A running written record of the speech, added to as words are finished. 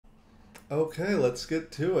Okay, let's get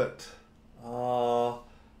to it.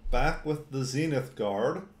 Back with the Zenith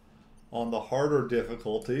Guard on the harder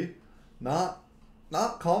difficulty. Not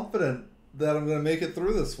not confident that I'm going to make it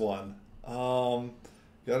through this one.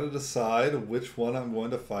 Got to decide which one I'm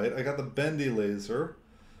going to fight. I got the bendy laser,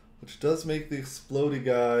 which does make the explodey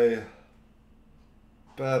guy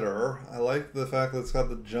better. I like the fact that it's got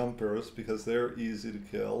the jumpers because they're easy to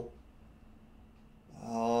kill.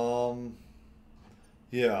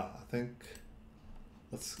 Yeah, I think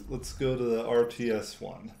let's go to the RTS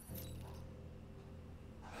one.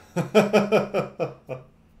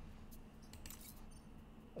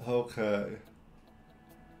 Okay.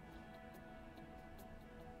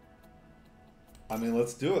 I mean,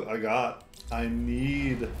 let's do it.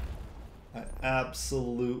 I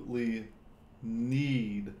absolutely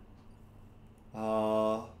need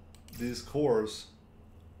these cores.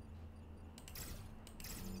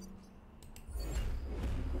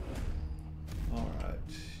 Alright.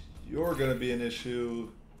 You're gonna be an issue.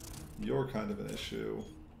 You're kind of an issue.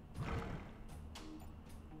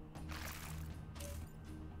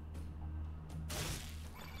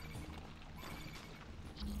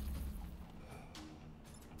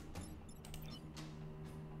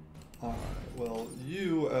 Alright, well,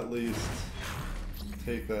 you at least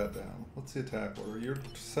take that down. What's the attack order? You're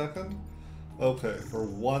second? Okay, for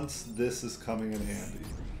once this is coming in handy.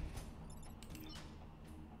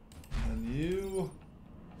 And you...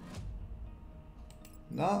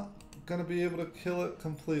 not gonna be able to kill it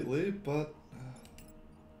completely, but...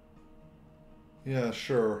 yeah,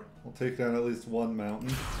 sure. We'll take down at least one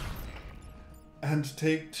mountain. And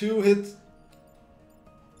take 2 hits...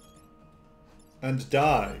 and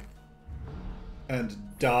die. And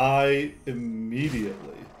die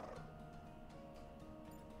immediately.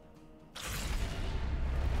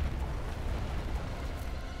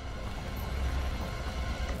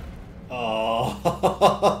 Oh,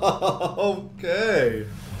 okay.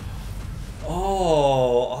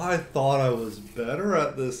 Oh, I thought I was better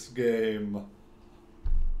at this game.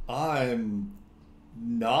 I'm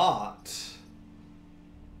not.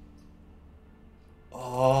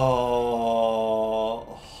 Oh,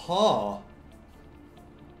 huh.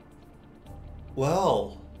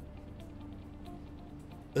 Well,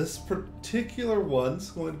 this particular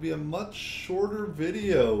one's going to be a much shorter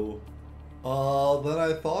video than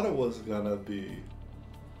I thought it was gonna be.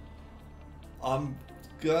 I'm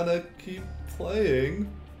gonna keep playing,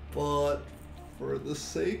 but for the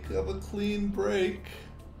sake of a clean break,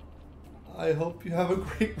 I hope you have a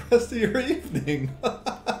great rest of your evening.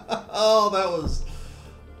 Oh,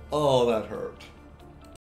 that hurt.